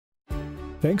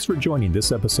Thanks for joining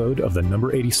this episode of the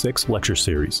number 86 lecture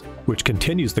series, which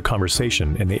continues the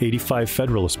conversation in the 85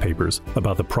 Federalist Papers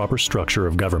about the proper structure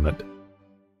of government.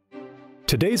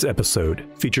 Today's episode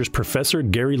features Professor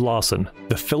Gary Lawson,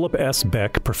 the Philip S.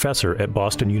 Beck Professor at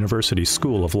Boston University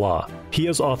School of Law. He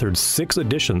has authored 6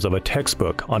 editions of a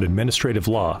textbook on administrative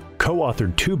law,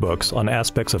 co-authored 2 books on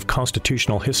aspects of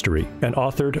constitutional history, and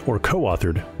authored or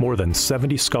co-authored more than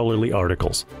 70 scholarly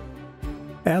articles.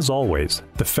 As always,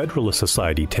 the Federalist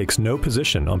Society takes no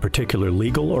position on particular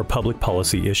legal or public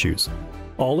policy issues.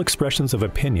 All expressions of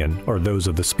opinion are those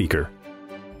of the speaker.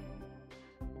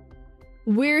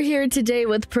 We're here today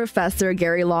with Professor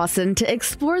Gary Lawson to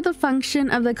explore the function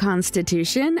of the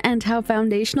Constitution and how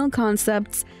foundational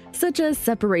concepts such as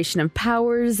separation of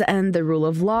powers and the rule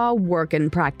of law work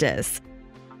in practice.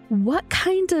 What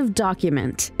kind of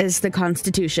document is the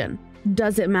Constitution?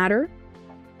 Does it matter?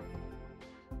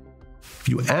 If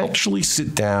you actually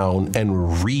sit down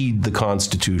and read the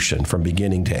Constitution from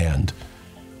beginning to end,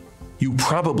 you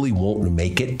probably won't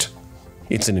make it.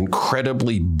 It's an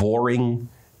incredibly boring,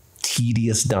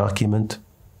 tedious document.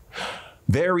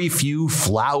 Very few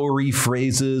flowery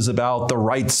phrases about the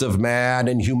rights of man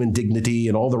and human dignity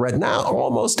and all the rest. Now,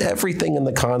 almost everything in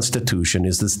the Constitution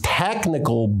is this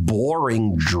technical,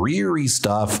 boring, dreary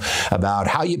stuff about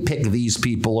how you pick these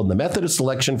people and the method of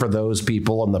selection for those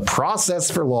people and the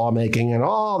process for lawmaking and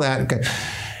all that.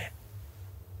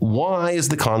 Why is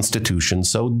the Constitution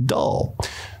so dull?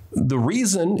 The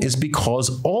reason is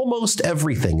because almost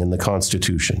everything in the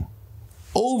Constitution,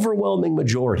 overwhelming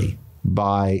majority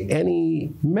by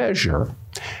any measure,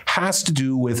 has to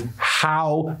do with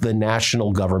how the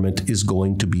national government is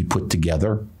going to be put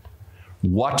together,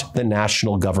 what the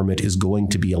national government is going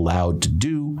to be allowed to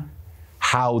do,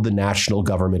 how the national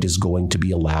government is going to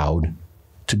be allowed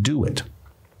to do it.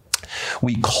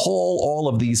 We call all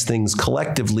of these things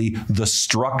collectively the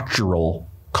structural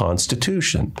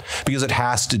Constitution, because it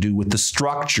has to do with the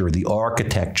structure, the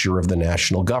architecture of the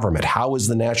national government. How is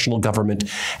the national government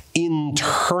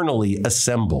internally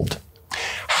assembled?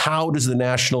 How does the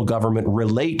national government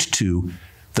relate to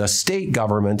the state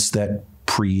governments that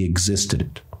pre-existed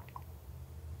it?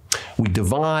 We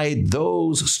divide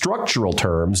those structural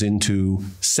terms into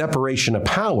separation of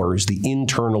powers, the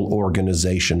internal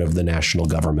organization of the national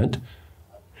government,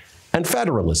 and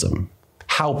federalism,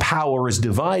 how power is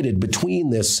divided between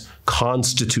this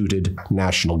constituted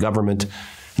national government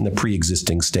and the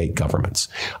pre-existing state governments.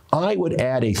 I would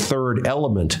add a third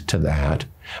element to that.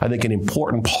 I think an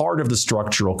important part of the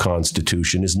structural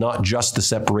Constitution is not just the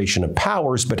separation of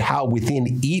powers, but how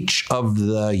within each of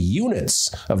the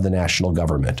units of the national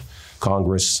government,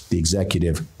 Congress, the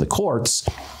executive, the courts,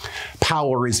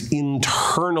 power is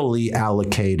internally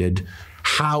allocated,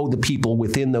 how the people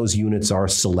within those units are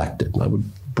selected. I would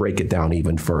break it down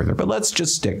even further, but let's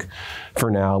just stick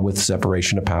for now with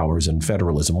separation of powers and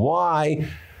federalism. Why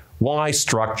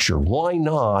structure? Why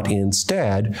not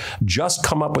instead just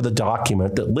come up with a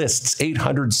document that lists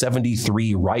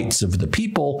 873 rights of the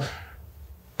people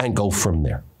and go from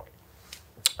there?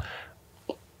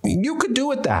 You could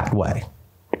do it that way.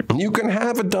 You can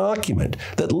have a document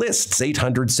that lists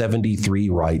 873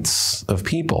 rights of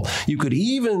people. You could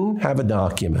even have a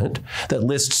document that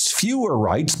lists fewer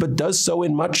rights, but does so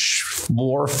in much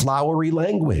more flowery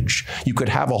language. You could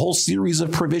have a whole series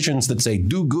of provisions that say,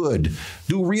 do good,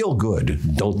 do real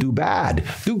good, don't do bad,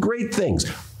 do great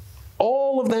things.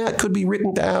 All of that could be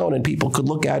written down and people could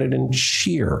look at it and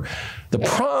cheer. The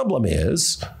problem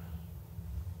is,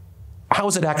 how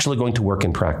is it actually going to work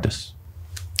in practice?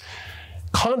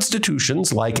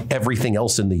 Constitutions, like everything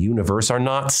else in the universe, are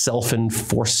not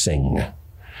self-enforcing.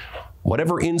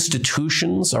 Whatever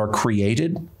institutions are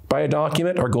created by a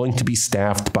document are going to be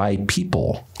staffed by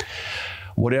people.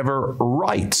 Whatever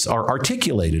rights are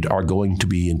articulated are going to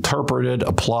be interpreted,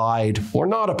 applied, or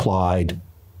not applied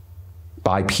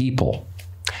by people.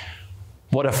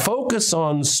 What a focus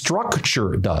on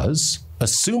structure does,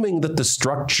 assuming that the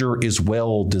structure is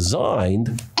well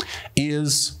designed,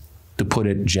 is, to put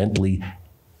it gently,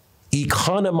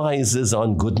 economizes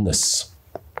on goodness.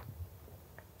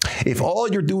 If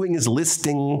all you're doing is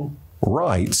listing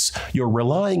rights, you're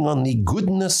relying on the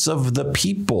goodness of the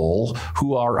people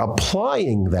who are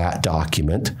applying that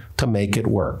document to make it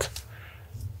work.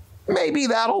 Maybe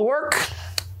that'll work.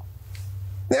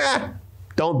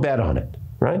 Don't bet on it,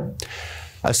 right?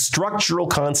 A structural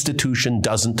constitution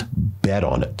doesn't bet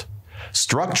on it.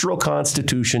 Structural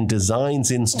constitution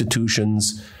designs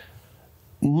institutions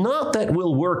not that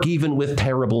will work even with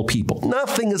terrible people.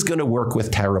 Nothing is going to work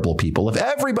with terrible people. If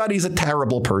everybody's a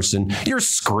terrible person, you're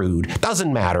screwed.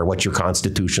 Doesn't matter what your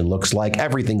constitution looks like.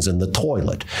 Everything's in the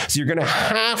toilet. So you're going to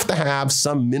have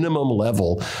some minimum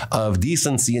level of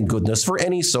decency and goodness for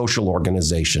any social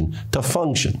organization to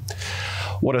function.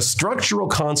 What a structural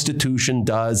constitution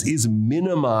does is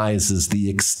minimizes the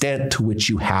extent to which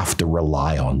you have to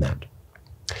rely on that.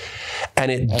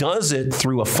 And it does it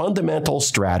through a fundamental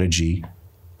strategy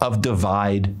of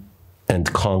divide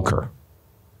and conquer.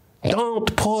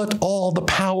 Don't put all the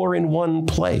power in one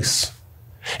place.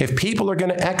 If people are going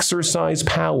to exercise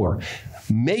power,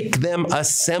 make them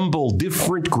assemble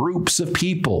different groups of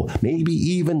people, maybe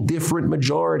even different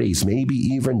majorities, maybe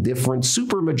even different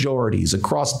supermajorities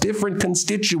across different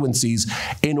constituencies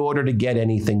in order to get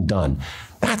anything done.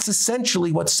 That's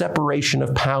essentially what separation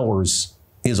of powers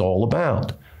is all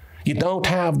about. You don't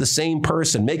have the same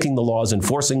person making the laws,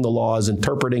 enforcing the laws,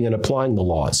 interpreting and applying the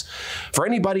laws. For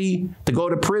anybody to go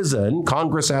to prison,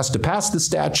 Congress has to pass the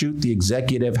statute, the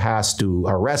executive has to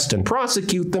arrest and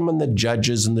prosecute them, and the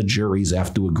judges and the juries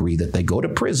have to agree that they go to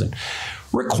prison.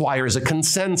 Requires a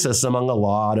consensus among a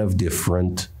lot of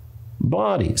different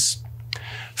bodies.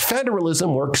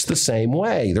 Federalism works the same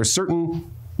way. There's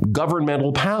certain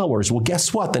governmental powers. Well,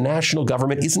 guess what? The national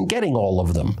government isn't getting all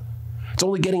of them. It's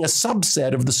only getting a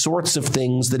subset of the sorts of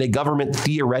things that a government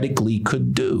theoretically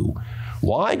could do.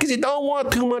 Why? Because you don't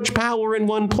want too much power in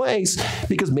one place,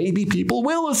 because maybe people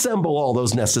will assemble all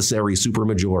those necessary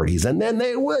supermajorities, and then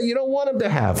they will. You don't want them to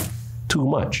have too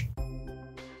much.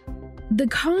 The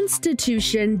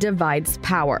Constitution divides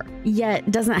power,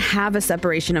 yet doesn't have a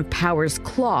separation of powers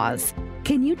clause.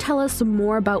 Can you tell us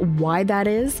more about why that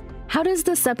is? How does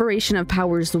the separation of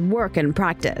powers work in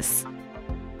practice?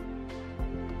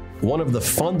 One of the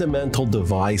fundamental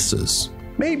devices,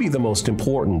 maybe the most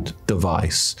important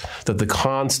device that the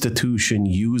Constitution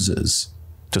uses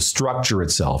to structure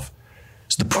itself,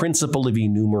 is the principle of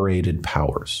enumerated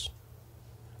powers.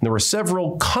 And there are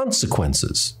several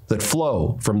consequences that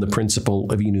flow from the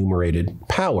principle of enumerated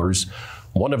powers.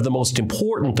 One of the most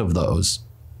important of those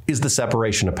is the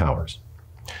separation of powers.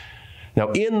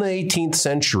 Now, in the 18th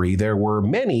century, there were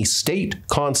many state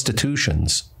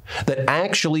constitutions that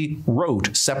actually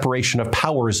wrote separation of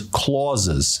powers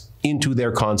clauses into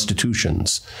their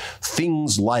constitutions.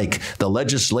 Things like the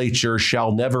legislature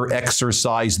shall never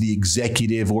exercise the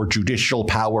executive or judicial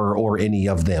power or any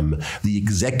of them. The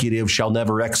executive shall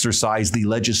never exercise the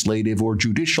legislative or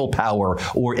judicial power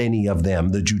or any of them.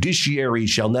 The judiciary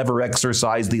shall never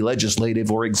exercise the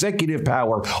legislative or executive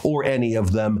power or any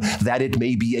of them, that it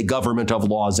may be a government of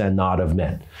laws and not of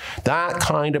men. That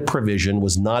kind of provision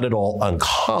was not at all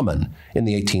uncommon in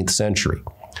the 18th century.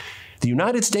 The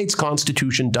United States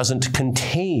Constitution doesn't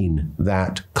contain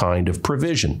that kind of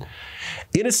provision.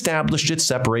 It established its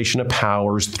separation of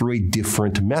powers through a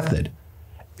different method.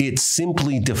 It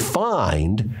simply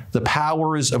defined the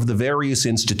powers of the various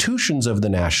institutions of the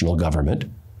national government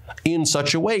in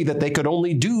such a way that they could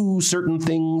only do certain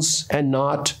things and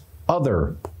not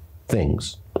other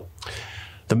things.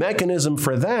 The mechanism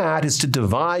for that is to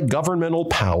divide governmental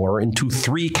power into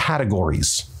three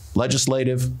categories: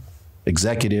 legislative,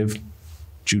 executive,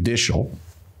 judicial.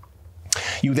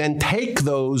 You then take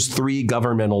those three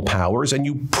governmental powers and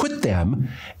you put them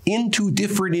into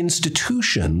different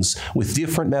institutions with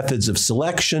different methods of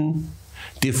selection,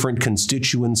 different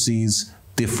constituencies,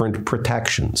 different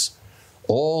protections.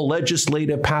 All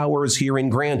legislative powers herein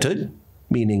granted,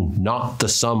 meaning not the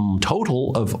sum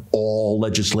total of all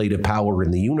legislative power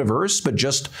in the universe, but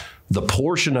just the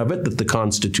portion of it that the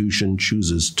Constitution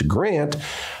chooses to grant,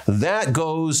 that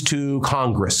goes to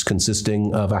Congress,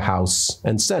 consisting of a House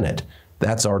and Senate.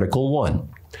 That's Article 1.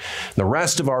 The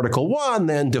rest of Article 1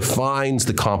 then defines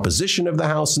the composition of the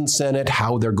House and Senate,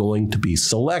 how they're going to be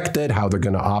selected, how they're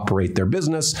going to operate their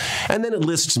business, and then it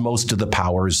lists most of the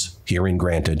powers herein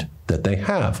granted that they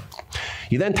have.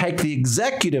 You then take the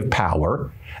executive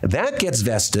power, that gets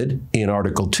vested in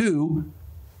Article 2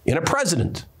 in a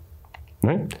president,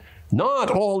 right?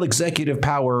 Not all executive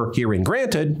power herein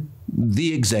granted,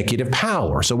 the executive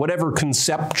power. So whatever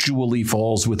conceptually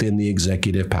falls within the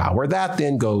executive power, that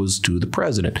then goes to the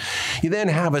president. You then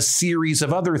have a series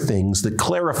of other things that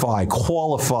clarify,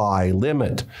 qualify,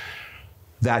 limit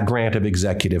that grant of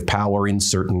executive power in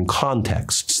certain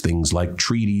contexts. Things like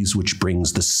treaties, which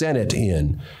brings the Senate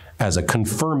in as a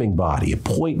confirming body,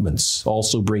 appointments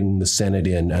also bringing the Senate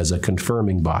in as a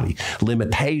confirming body,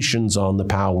 limitations on the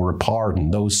power of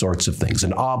pardon, those sorts of things,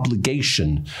 an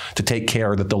obligation to take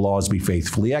care that the laws be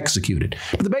faithfully executed.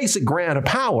 But the basic grant of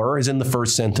power is in the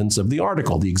first sentence of the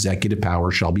article. The executive power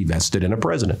shall be vested in a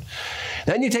president.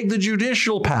 Then you take the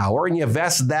judicial power and you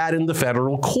vest that in the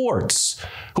federal courts,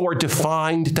 who are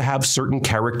defined to have certain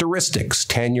characteristics: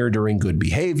 tenure during good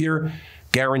behavior,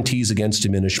 guarantees against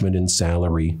diminishment in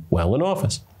salary while in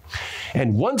office.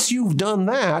 And once you've done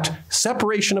that,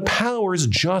 separation of powers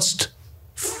just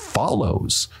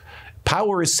follows.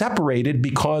 Power is separated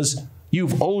because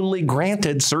you've only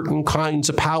granted certain kinds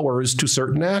of powers to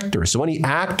certain actors. So any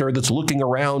actor that's looking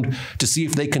around to see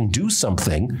if they can do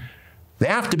something, they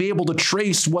have to be able to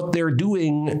trace what they're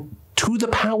doing to the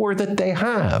power that they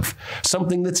have,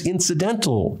 something that's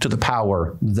incidental to the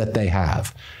power that they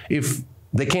have. If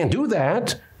they can't do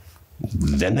that,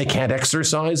 then they can't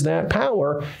exercise that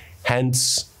power,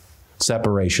 hence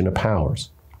separation of powers.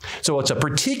 So it's a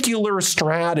particular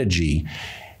strategy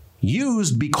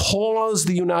used because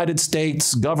the United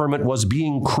States government was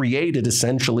being created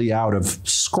essentially out of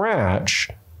scratch,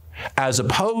 as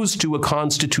opposed to a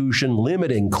constitution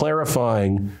limiting,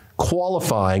 clarifying,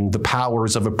 qualifying the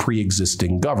powers of a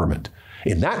pre-existing government.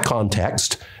 In that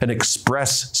context, an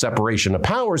express separation of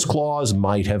powers clause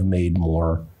might have made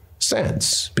more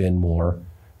sense, been more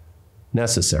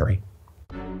necessary.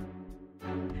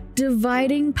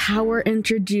 Dividing power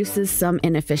introduces some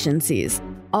inefficiencies.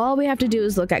 All we have to do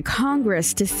is look at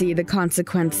Congress to see the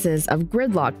consequences of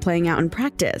gridlock playing out in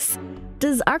practice.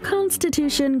 Does our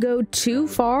Constitution go too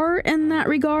far in that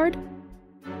regard?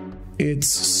 It's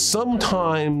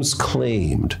sometimes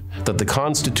claimed that the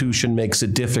Constitution makes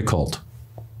it difficult.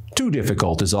 Too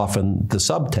difficult is often the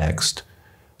subtext,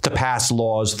 to pass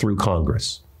laws through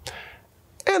Congress.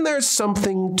 And there's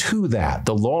something to that.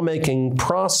 The lawmaking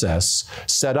process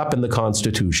set up in the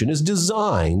Constitution is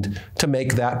designed to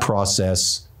make that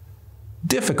process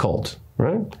difficult,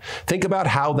 right? Think about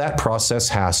how that process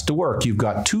has to work. You've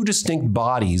got two distinct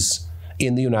bodies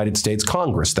in the United States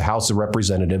Congress, the House of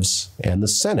Representatives and the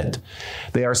Senate.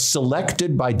 They are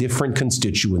selected by different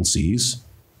constituencies,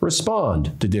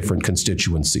 respond to different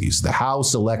constituencies. The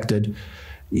House elected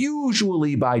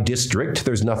usually by district.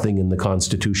 There's nothing in the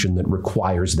Constitution that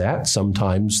requires that.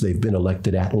 Sometimes they've been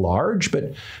elected at large,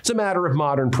 but it's a matter of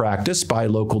modern practice by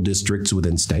local districts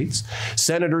within states.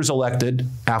 Senators elected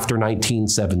after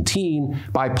 1917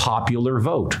 by popular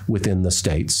vote within the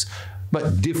states,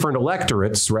 but different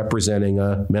electorates representing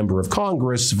a member of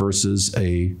Congress versus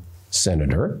a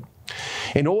senator.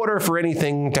 In order for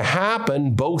anything to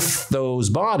happen, both those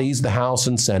bodies, the House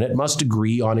and Senate, must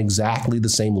agree on exactly the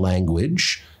same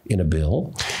language in a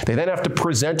bill. They then have to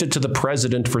present it to the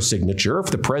president for signature.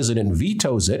 If the president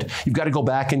vetoes it, you've got to go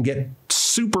back and get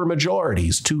super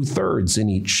majorities, 2/3 in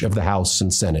each of the House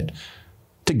and Senate,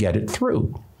 to get it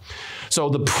through. So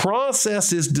the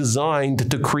process is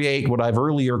designed to create what I've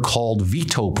earlier called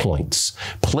veto points,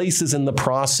 places in the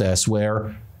process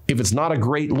where if it's not a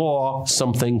great law,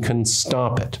 something can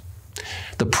stop it.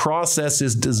 The process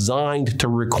is designed to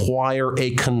require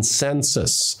a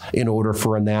consensus in order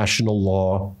for a national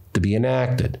law to be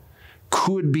enacted.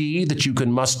 Could be that you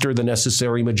can muster the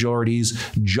necessary majorities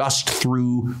just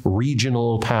through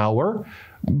regional power,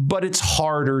 but it's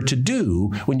harder to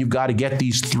do when you've got to get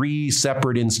these three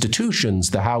separate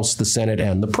institutions, the House, the Senate,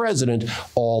 and the President,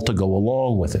 all to go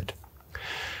along with it.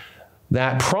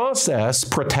 That process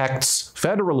protects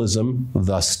federalism,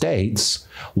 the states,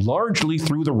 largely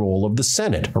through the role of the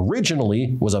Senate.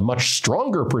 Originally was a much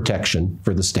stronger protection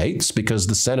for the states because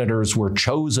the senators were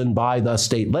chosen by the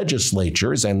state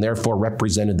legislatures and therefore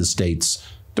represented the states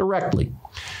directly.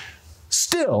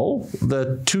 Still,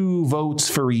 the 2 votes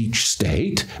for each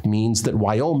state means that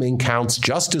Wyoming counts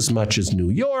just as much as New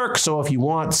York. So if you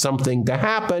want something to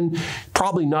happen,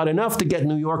 probably not enough to get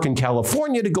New York and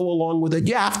California to go along with it.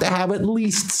 You have to have at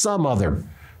least some other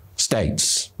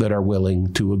states that are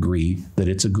willing to agree that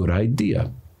it's a good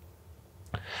idea.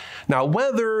 Now,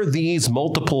 whether these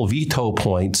multiple veto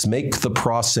points make the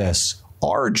process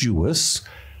arduous,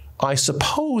 I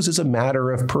suppose, is a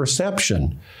matter of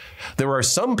perception. There are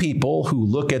some people who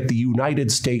look at the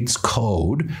United States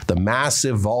Code, the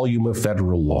massive volume of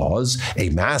federal laws, a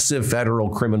massive federal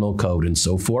criminal code, and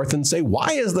so forth, and say, why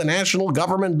is the national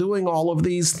government doing all of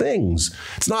these things?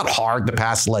 It's not hard to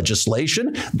pass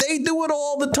legislation. They do it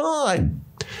all the time.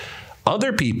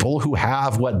 Other people who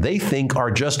have what they think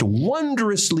are just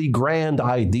wondrously grand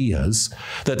ideas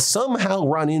that somehow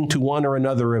run into one or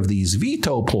another of these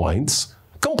veto points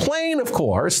complain, of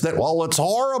course, that, well, it's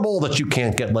horrible that you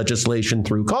can't get legislation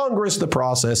through Congress. The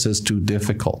process is too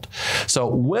difficult. So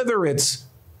whether it's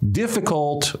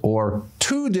difficult or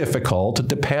too difficult, it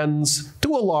depends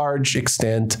to a large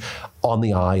extent on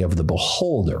the eye of the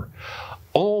beholder.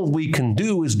 All we can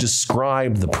do is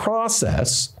describe the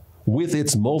process with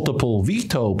its multiple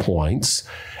veto points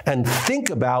and think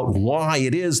about why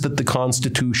it is that the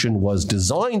Constitution was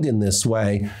designed in this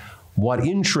way, what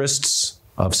interests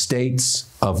of states,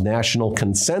 of national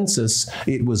consensus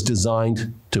it was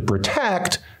designed to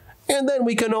protect, and then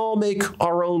we can all make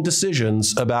our own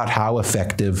decisions about how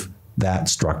effective that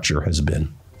structure has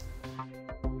been.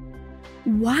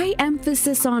 Why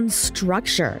emphasis on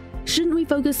structure? Shouldn't we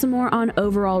focus more on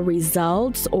overall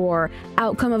results or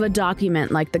outcome of a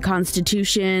document like the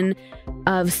Constitution,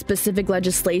 of specific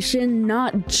legislation,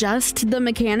 not just the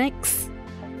mechanics?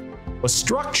 A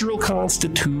structural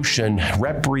constitution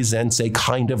represents a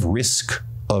kind of risk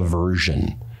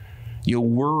aversion. You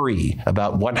worry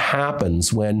about what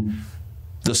happens when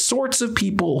the sorts of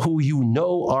people who you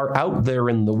know are out there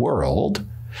in the world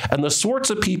and the sorts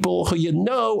of people who you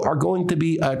know are going to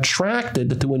be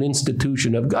attracted to an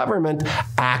institution of government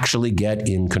actually get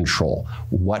in control.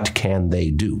 What can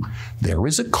they do? There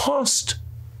is a cost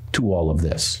to all of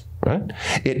this, right?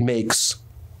 It makes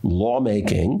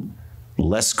lawmaking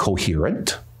less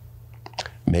coherent,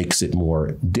 makes it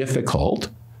more difficult.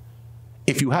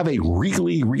 If you have a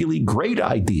really, really great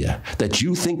idea that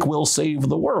you think will save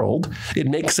the world, it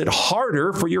makes it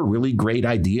harder for your really great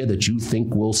idea that you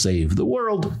think will save the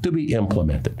world to be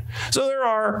implemented. So there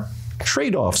are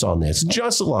trade-offs on this.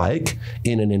 Just like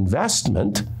in an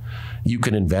investment, you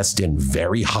can invest in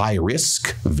very high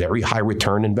risk, very high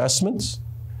return investments.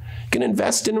 You can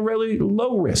invest in really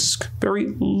low risk,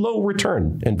 very low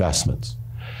return investments.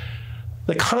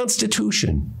 The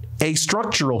Constitution, a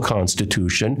structural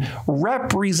constitution,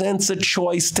 represents a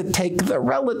choice to take the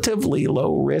relatively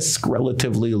low risk,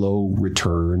 relatively low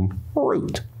return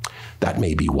route. That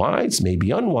may be wise, may be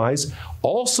unwise,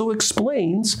 also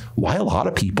explains why a lot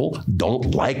of people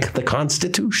don't like the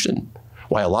Constitution,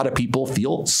 why a lot of people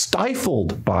feel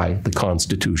stifled by the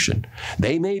Constitution.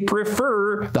 They may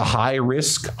prefer the high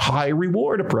risk, high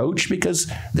reward approach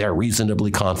because they're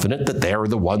reasonably confident that they're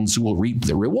the ones who will reap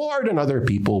the reward and other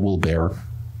people will bear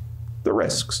the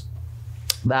risks.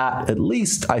 That, at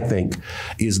least, I think,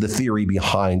 is the theory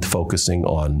behind focusing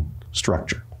on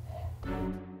structure.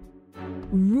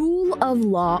 Rule of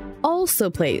law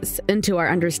also plays into our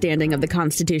understanding of the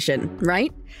Constitution,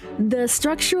 right? The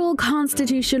structural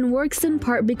Constitution works in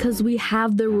part because we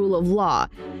have the rule of law.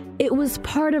 It was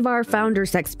part of our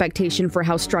founders' expectation for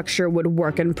how structure would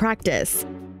work in practice.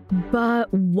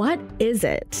 But what is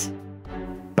it?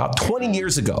 About 20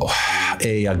 years ago,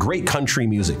 a great country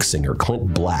music singer,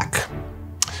 Clint Black,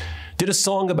 did a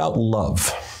song about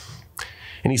love.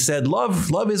 And he said,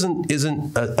 love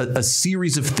isn't a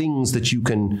series of things that you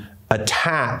can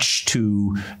attach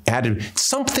to, it's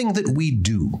something that we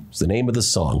do. It's the name of the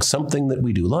song, something that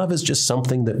we do. Love is just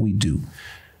something that we do.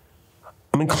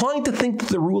 I'm inclined to think that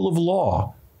the rule of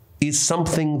law is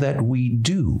something that we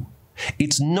do.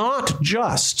 It's not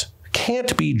just,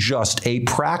 can't be just a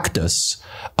practice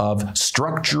of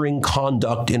structuring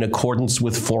conduct in accordance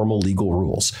with formal legal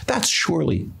rules. That's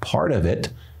surely part of it.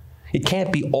 It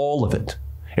can't be all of it.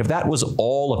 If that was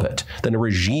all of it, then a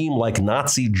regime like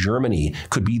Nazi Germany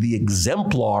could be the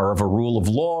exemplar of a rule of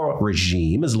law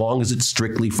regime as long as it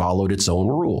strictly followed its own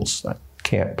rules. That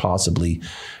can't possibly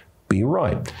be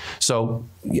right. So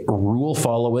rule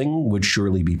following would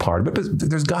surely be part of it, but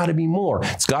there's got to be more.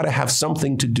 It's got to have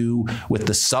something to do with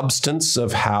the substance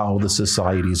of how the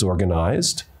society is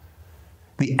organized,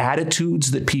 the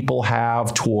attitudes that people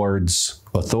have towards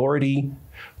authority,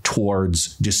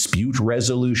 towards dispute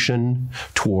resolution,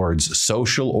 towards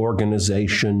social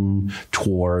organization,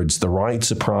 towards the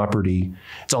rights of property.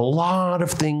 It's a lot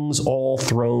of things all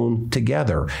thrown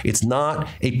together. It's not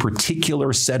a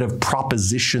particular set of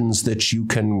propositions that you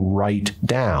can write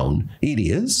down. It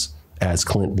is, as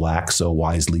Clint Black so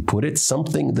wisely put it,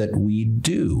 something that we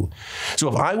do. So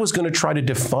if I was going to try to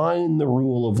define the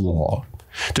rule of law,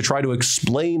 to try to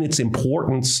explain its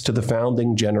importance to the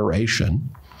founding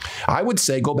generation, I would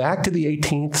say go back to the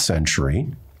 18th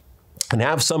century and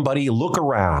have somebody look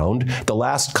around the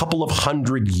last couple of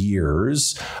hundred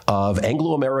years of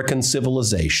Anglo-American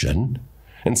civilization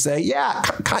and say, yeah,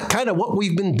 kind of what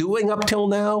we've been doing up till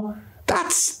now,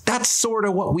 that's sort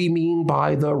of what we mean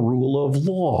by the rule of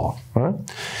law. Right?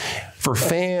 For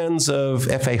fans of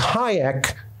F.A.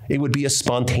 Hayek, it would be a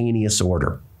spontaneous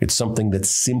order. It's something that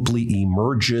simply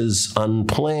emerges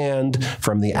unplanned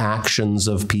from the actions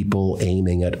of people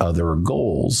aiming at other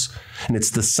goals. And it's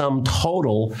the sum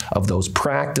total of those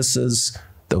practices,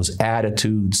 those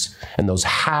attitudes, and those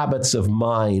habits of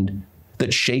mind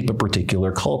that shape a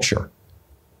particular culture.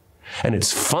 And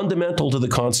it's fundamental to the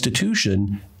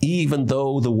Constitution, even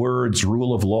though the words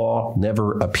rule of law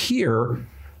never appear,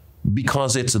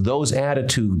 because it's those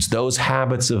attitudes, those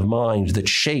habits of mind that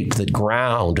shape, that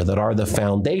ground, that are the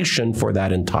foundation for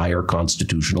that entire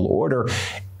constitutional order.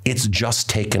 It's just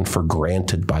taken for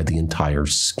granted by the entire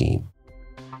scheme.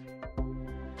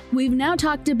 We've now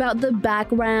talked about the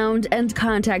background and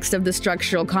context of the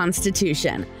structural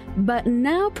constitution, but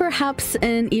now perhaps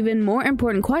an even more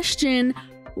important question: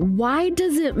 why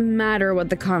does it matter what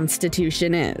the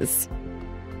Constitution is?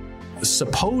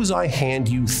 Suppose I hand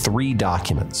you 3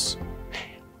 documents.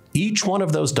 Each one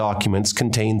of those documents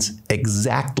contains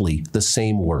exactly the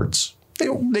same words.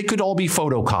 They could all be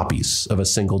photocopies of a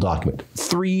single document.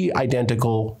 3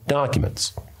 identical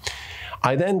documents.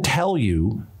 I then tell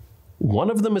you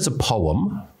one of them is a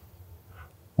poem,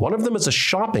 one of them is a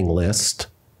shopping list,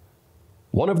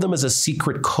 one of them is a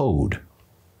secret code.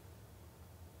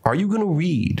 Are you going to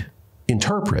read,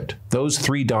 interpret those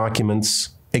 3 documents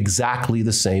exactly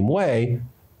the same way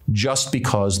just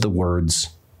because the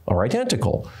words are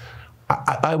identical?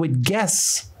 I would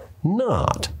guess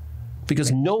not,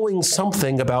 because knowing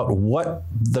something about what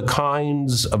the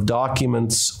kinds of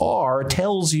documents are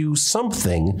tells you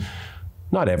something,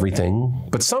 not everything,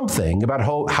 but something about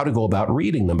how to go about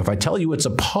reading them. If I tell you it's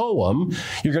a poem,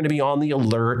 you're going to be on the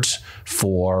alert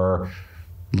for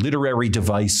literary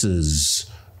devices,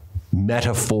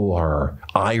 metaphor,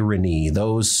 irony,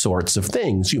 those sorts of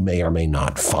things. You may or may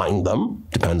not find them.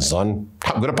 Depends on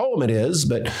how good a poem it is,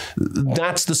 but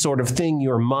that's the sort of thing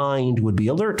your mind would be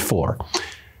alert for.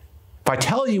 If I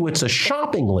tell you it's a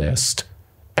shopping list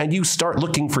and you start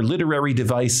looking for literary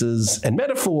devices and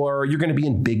metaphor, you're going to be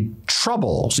in big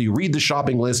trouble. So you read the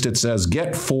shopping list, it says,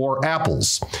 get 4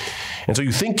 apples. And so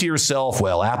you think to yourself,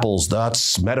 well, apples,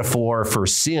 that's metaphor for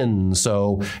sin.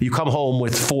 So you come home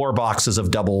with 4 boxes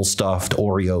of double stuffed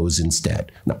Oreos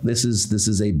instead. No, this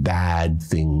is a bad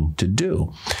thing to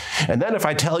do. And then if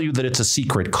I tell you that it's a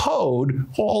secret code,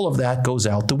 all of that goes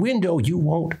out the window. You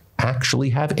won't actually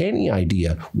have any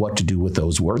idea what to do with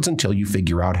those words until you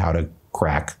figure out how to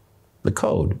crack the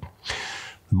code.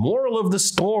 The moral of the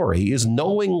story is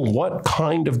knowing what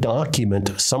kind of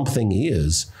document something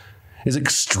is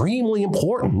extremely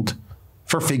important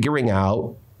for figuring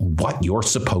out what you're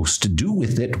supposed to do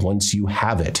with it once you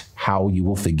have it, how you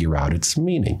will figure out its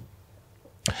meaning.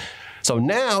 So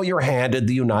now you're handed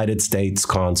the United States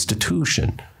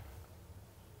Constitution.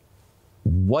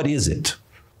 What is it?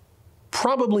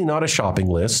 Probably not a shopping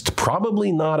list,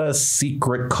 probably not a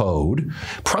secret code,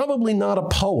 probably not a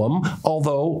poem,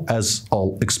 although, as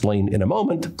I'll explain in a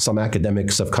moment, some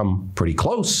academics have come pretty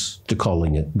close to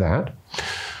calling it that.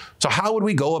 So how would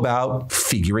we go about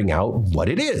figuring out what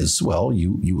it is? Well,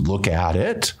 you look at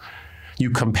it,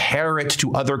 you compare it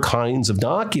to other kinds of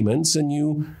documents, and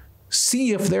you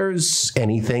see if there's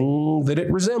anything that it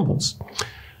resembles.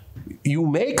 You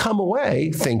may come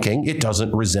away thinking it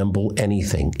doesn't resemble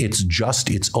anything. It's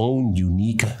just its own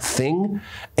unique thing,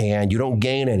 and you don't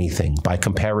gain anything by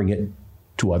comparing it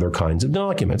to other kinds of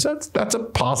documents. That's a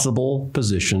possible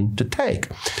position to take.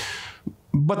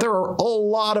 But there are a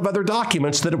lot of other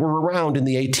documents that were around in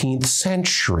the 18th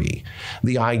century.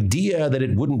 The idea that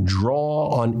it wouldn't draw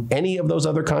on any of those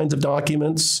other kinds of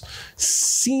documents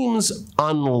seems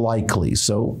unlikely.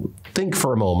 So think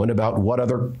for a moment about what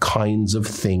other kinds of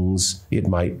things it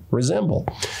might resemble.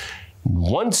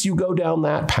 Once you go down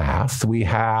that path, we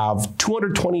have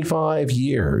 225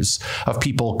 years of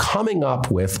people coming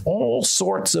up with all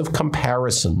sorts of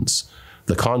comparisons.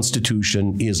 The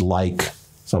Constitution is like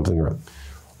something or other.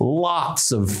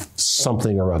 Lots of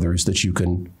something or others that you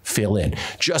can fill in.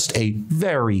 Just a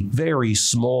very, very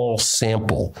small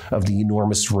sample of the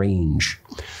enormous range.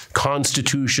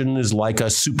 Constitution is like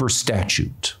a super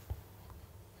statute.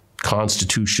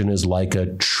 Constitution is like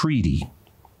a treaty.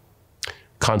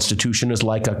 Constitution is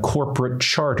like a corporate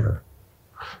charter.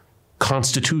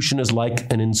 Constitution is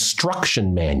like an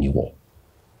instruction manual.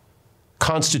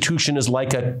 Constitution is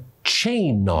like a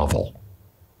chain novel.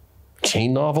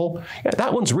 Chain novel? Yeah,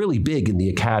 that one's really big in the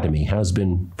academy, has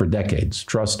been for decades,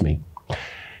 trust me.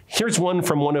 Here's one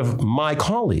from one of my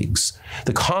colleagues.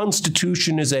 The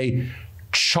Constitution is a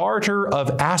charter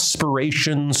of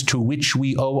aspirations to which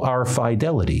we owe our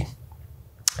fidelity.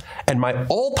 And my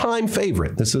all-time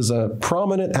favorite, this is a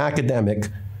prominent academic,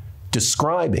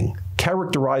 describing,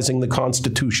 characterizing the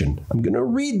Constitution. I'm going to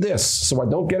read this so I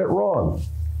don't get it wrong.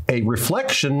 A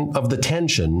reflection of the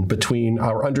tension between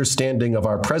our understanding of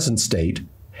our present state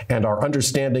and our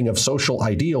understanding of social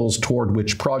ideals toward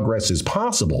which progress is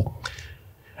possible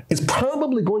is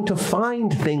probably going to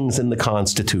find things in the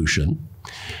Constitution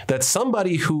that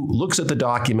somebody who looks at the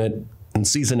document and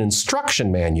sees an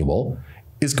instruction manual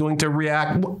is going to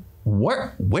react,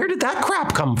 where did that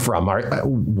crap come from?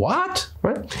 What?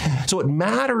 Right? So it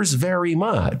matters very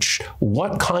much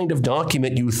what kind of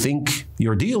document you think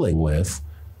you're dealing with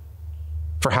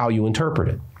for how you interpret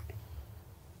it.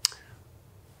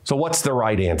 So what's the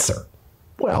right answer?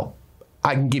 Well,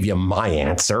 I can give you my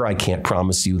answer. I can't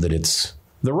promise you that it's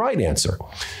the right answer.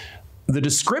 The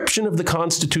description of the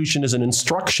Constitution as an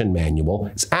instruction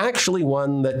manual is actually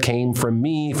one that came from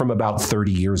me from about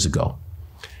 30 years ago.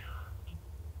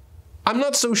 I'm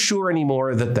not so sure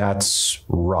anymore that that's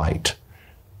right.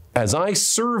 As I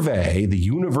survey the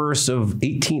universe of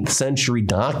 18th century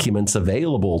documents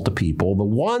available to people, the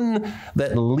one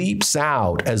that leaps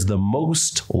out as the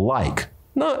most like,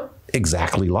 not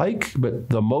exactly like, but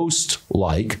the most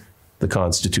like the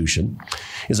Constitution,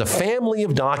 is a family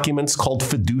of documents called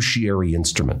fiduciary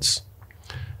instruments.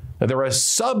 Now, there are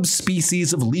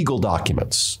subspecies of legal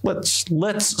documents.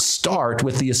 Let's start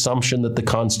with the assumption that the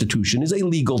Constitution is a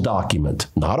legal document,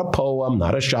 not a poem,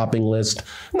 not a shopping list,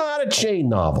 not a chain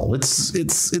novel.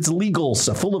 It's legal,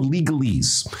 full of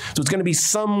legalese. So it's going to be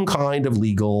some kind of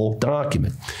legal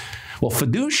document. Well,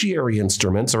 fiduciary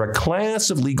instruments are a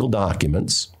class of legal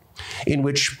documents in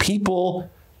which people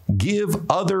give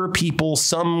other people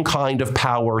some kind of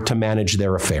power to manage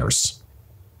their affairs.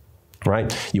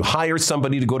 Right? You hire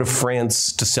somebody to go to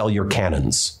France to sell your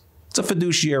cannons. It's a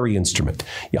fiduciary instrument.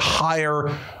 You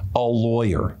hire a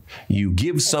lawyer. You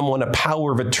give someone a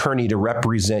power of attorney to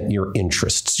represent your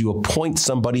interests. You appoint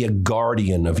somebody a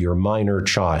guardian of your minor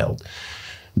child.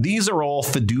 These are all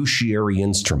fiduciary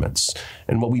instruments.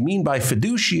 And what we mean by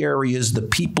fiduciary is the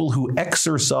people who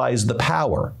exercise the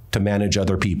power to manage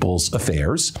other people's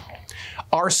affairs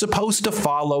are supposed to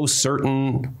follow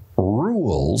certain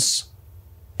rules.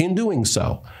 In doing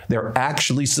so, they're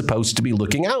actually supposed to be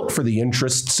looking out for the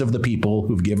interests of the people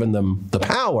who've given them the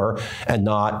power and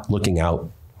not looking out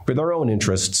for their own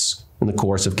interests in the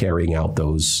course of carrying out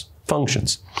those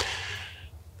functions.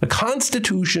 The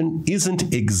Constitution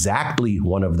isn't exactly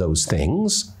one of those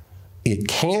things. It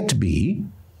can't be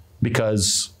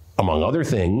because, among other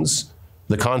things,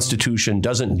 the Constitution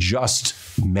doesn't just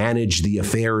manage the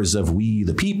affairs of we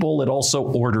the people, it also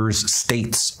orders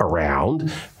states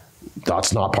around.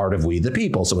 That's not part of we the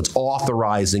people. So it's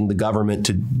authorizing the government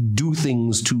to do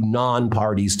things to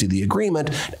non-parties to the agreement.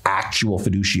 An actual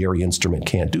fiduciary instrument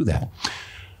can't do that.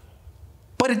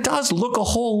 But it does look a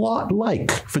whole lot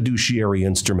like fiduciary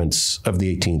instruments of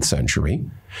the 18th century.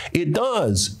 It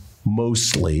does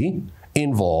mostly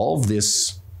involve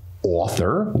this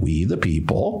author, we the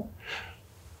people,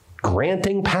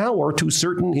 granting power to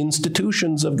certain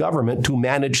institutions of government to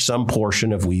manage some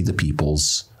portion of we the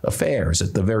people's affairs.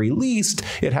 At the very least,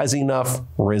 it has enough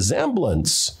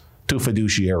resemblance to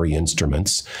fiduciary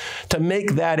instruments to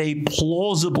make that a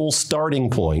plausible starting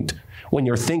point when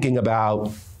you're thinking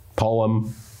about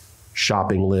poem,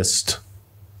 shopping list,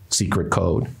 secret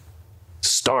code.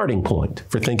 Starting point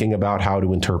for thinking about how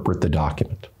to interpret the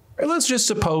document. And let's just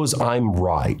suppose I'm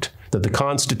right, that the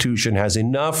Constitution has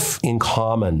enough in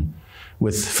common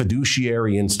with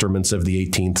fiduciary instruments of the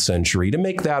 18th century to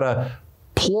make that a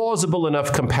plausible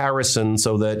enough comparison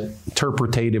so that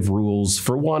interpretative rules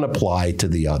for one apply to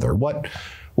the other. What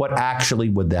actually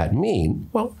would that mean?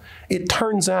 Well, it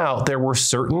turns out there were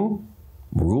certain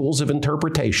rules of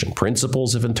interpretation,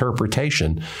 principles of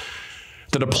interpretation,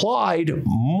 that applied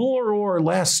more or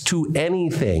less to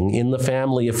anything in the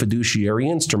family of fiduciary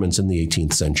instruments in the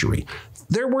 18th century.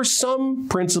 There were some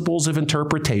principles of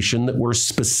interpretation that were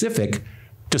specific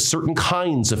to certain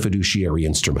kinds of fiduciary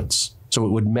instruments. So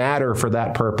it would matter for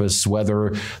that purpose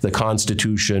whether the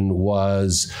Constitution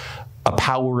was a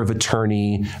power of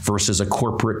attorney versus a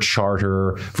corporate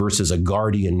charter versus a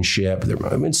guardianship. There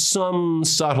were some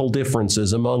subtle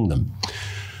differences among them.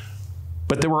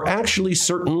 But there were actually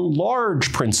certain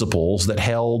large principles that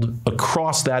held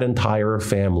across that entire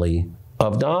family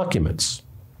of documents.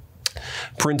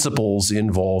 Principles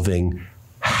involving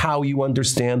how you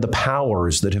understand the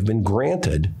powers that have been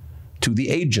granted to the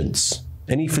agents.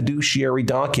 Any fiduciary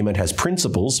document has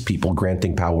principles, people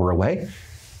granting power away,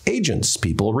 agents,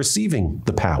 people receiving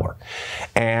the power.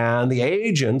 And the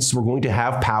agents were going to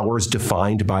have powers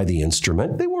defined by the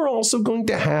instrument. They were also going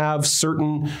to have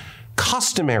certain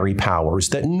customary powers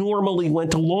that normally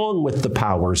went along with the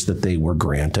powers that they were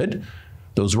granted.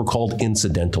 Those were called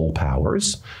incidental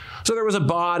powers. So there was a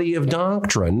body of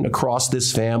doctrine across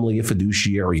this family of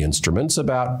fiduciary instruments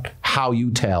about how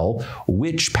you tell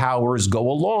which powers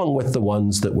go along with the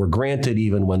ones that were granted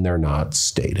even when they're not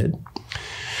stated.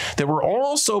 There were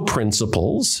also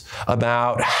principles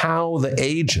about how the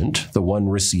agent, the one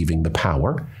receiving the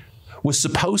power, was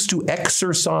supposed to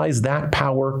exercise that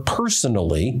power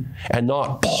personally and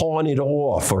not pawn it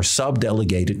off or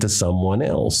subdelegate it to someone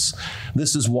else.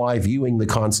 This is why viewing the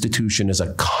Constitution as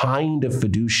a kind of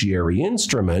fiduciary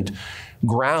instrument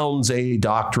grounds a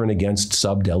doctrine against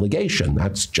subdelegation.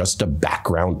 That's just a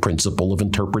background principle of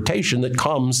interpretation that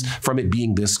comes from it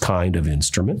being this kind of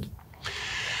instrument.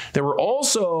 There were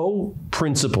also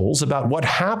principles about what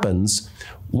happens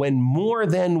when more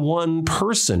than one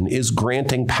person is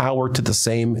granting power to the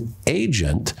same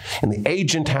agent, and the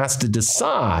agent has to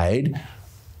decide,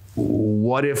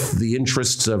 what if the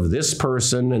interests of this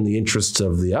person and the interests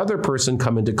of the other person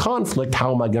come into conflict?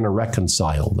 How am I going to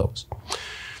reconcile those?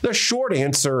 The short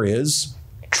answer is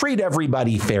treat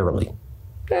everybody fairly.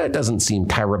 It doesn't seem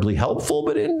terribly helpful,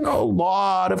 but in a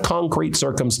lot of concrete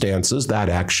circumstances, that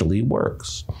actually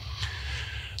works.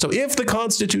 So if the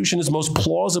Constitution is most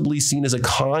plausibly seen as a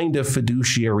kind of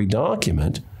fiduciary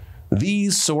document,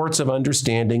 these sorts of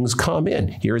understandings come in.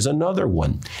 Here's another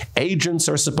one. Agents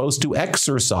are supposed to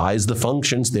exercise the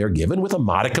functions they're given with a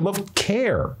modicum of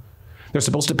care. They're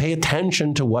supposed to pay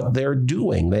attention to what they're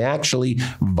doing. They actually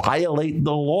violate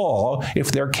the law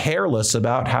if they're careless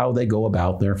about how they go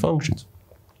about their functions.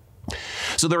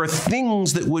 So there are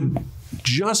things that would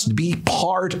just be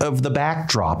part of the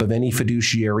backdrop of any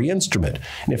fiduciary instrument.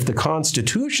 And if the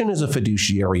Constitution is a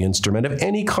fiduciary instrument of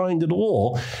any kind at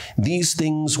all, these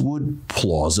things would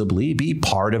plausibly be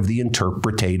part of the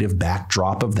interpretative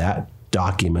backdrop of that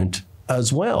document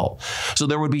as well. So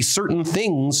there would be certain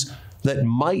things that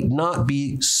might not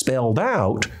be spelled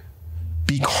out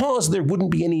because there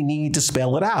wouldn't be any need to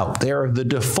spell it out. They're the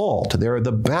default. They're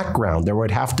the background. There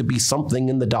would have to be something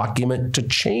in the document to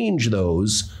change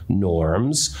those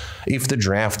norms if the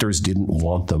drafters didn't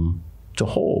want them to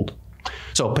hold.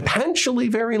 So potentially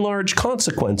very large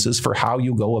consequences for how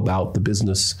you go about the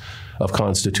business of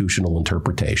constitutional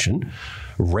interpretation,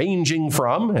 ranging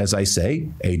from, as I say,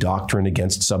 a doctrine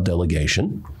against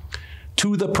subdelegation,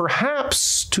 to the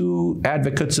perhaps, to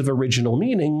advocates of original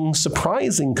meaning,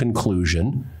 surprising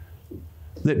conclusion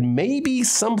that maybe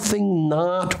something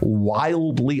not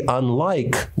wildly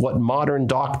unlike what modern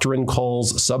doctrine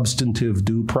calls substantive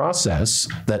due process,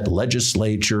 that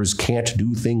legislatures can't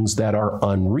do things that are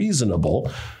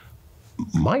unreasonable,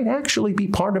 might actually be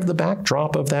part of the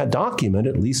backdrop of that document,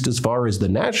 at least as far as the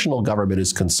national government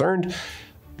is concerned,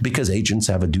 because agents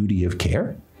have a duty of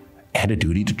care and a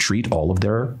duty to treat all of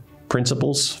their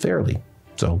principles fairly.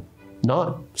 So,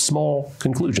 not small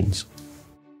conclusions.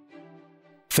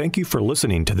 Thank you for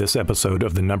listening to this episode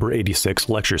of the Number 86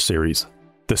 lecture series.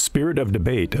 The spirit of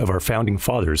debate of our founding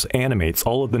fathers animates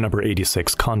all of the Number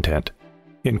 86 content,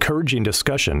 encouraging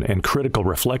discussion and critical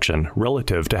reflection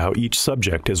relative to how each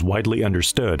subject is widely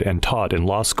understood and taught in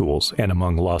law schools and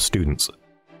among law students.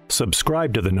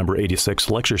 Subscribe to the Number 86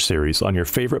 lecture series on your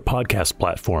favorite podcast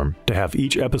platform to have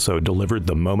each episode delivered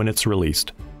the moment it's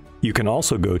released. You can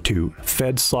also go to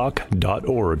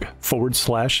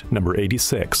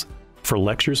fedsoc.org/number86 for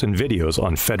lectures and videos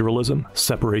on federalism,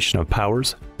 separation of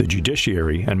powers, the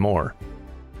judiciary, and more.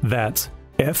 That's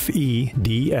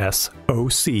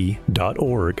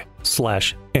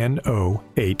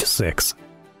fedsoc.org/NO86.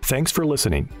 Thanks for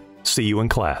listening. See you in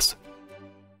class.